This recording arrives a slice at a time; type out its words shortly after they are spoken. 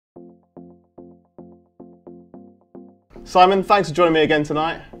Simon, thanks for joining me again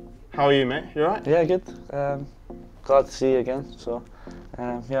tonight. How are you, mate? You alright? Yeah, good. Glad to see you again. So,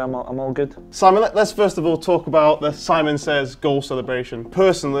 yeah, I'm all good. Simon, let's first of all talk about the Simon Says goal celebration.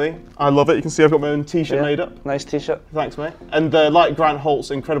 Personally, I love it. You can see I've got my own t-shirt made up. Nice t-shirt. Thanks, mate. And like Grant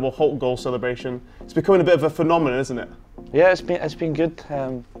Holt's incredible Holt goal celebration, it's becoming a bit of a phenomenon, isn't it? Yeah, it's been good.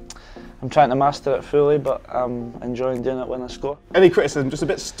 I'm trying to master it fully, but I'm enjoying doing it when I score. Any criticism? Just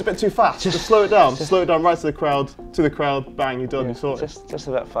a bit too fast. Just slow it down. Slow it down right to the crowd. Bang, you're done. Yeah, You saw it. Just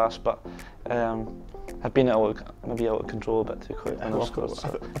a bit fast, but I've been maybe out of control a bit too quick when I've scored.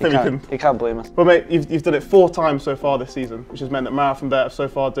 So you can't blame us. Well, mate, you've done it 4 times so far this season, which has meant that Marathonbet have so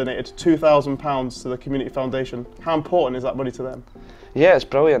far donated £2,000 to the community foundation. How important is that money to them? Yeah, it's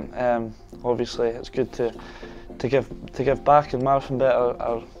brilliant. Obviously, it's good to give back, and Marathonbet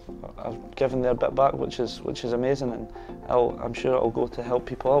are giving their bit back, which is amazing, and I'm sure it'll go to help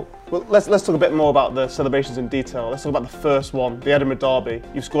people out. Well, let's talk a bit more about the celebrations in detail. Let's talk about the first one, the Edinburgh Derby.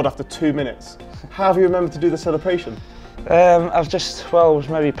 You scored after 2 minutes. How have you remembered to do the celebration? I was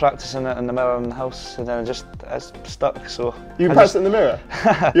maybe practicing it in the mirror in the house, and then it's stuck. So you practiced it in the mirror?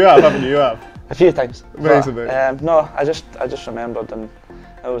 You have, haven't you? You have. A few times. Amazing, but, no, I just remembered, and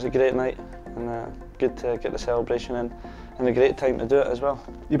it was a great night, and good to get the celebration in, and a great time to do it as well.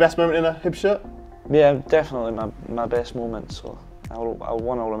 Your best moment in a Hibs shirt? Yeah, definitely my best moment. So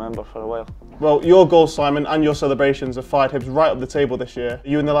one I'll remember for a while. Well, your goals, Simon, and your celebrations have fired Hibs right up the table this year. Are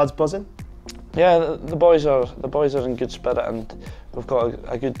you and the lads buzzing? Yeah, the boys are in good spirit, and we've got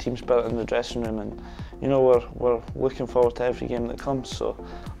a good team spirit in the dressing room, and you know we're looking forward to every game that comes. So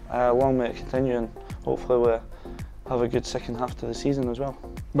long may it continue, and hopefully we'll have a good second half to the season as well.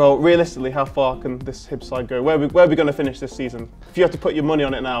 Well, realistically, how far can this Hibs side go? Where are we going to finish this season? If you have to put your money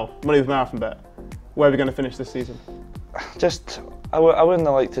on it now, money with Marathonbet, where are we going to finish this season? I wouldn't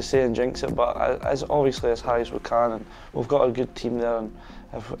like to say and jinx it, but as obviously as high as we can, and we've got a good team there, and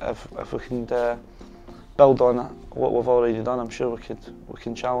if we can build on what we've already done, I'm sure we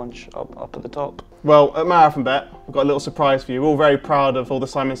can challenge up at the top. Well, at Marathonbet, we've got a little surprise for you. We're all very proud of all the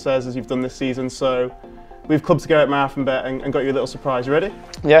Simon Says as you've done this season, so we've clubbed together at Marathonbet and got you a little surprise. You ready?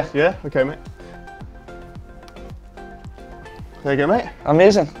 Yeah. Yeah? Okay, mate. There you go, mate.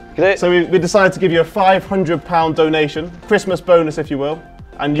 Amazing. Great. So we decided to give you a £500 donation, Christmas bonus if you will,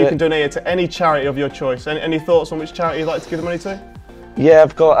 and you can donate it to any charity of your choice. Any thoughts on which charity you'd like to give the money to? Yeah,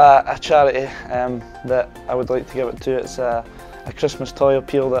 I've got a charity that I would like to give it to. It's a Christmas toy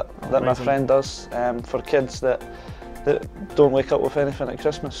appeal that my friend does for kids that don't wake up with anything at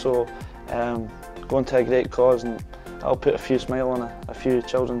Christmas. So going to a great cause, and I'll put a few smile on a few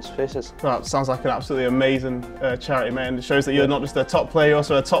children's faces. That sounds like an absolutely amazing charity, mate, and it shows that you're not just a top player, you're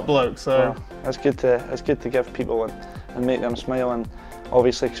also a top bloke. So it's good to give people and make them smile, and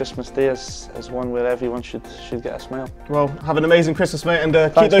obviously Christmas Day is one where everyone should get a smile. Well, have an amazing Christmas, mate, and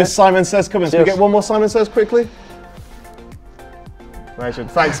keep those mate. Simon Says coming. Cheers. Can we get one more Simon Says quickly?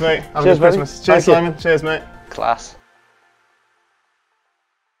 Legend. Thanks, mate. Have a good Christmas. Cheers, Simon. Cheers, mate. Class.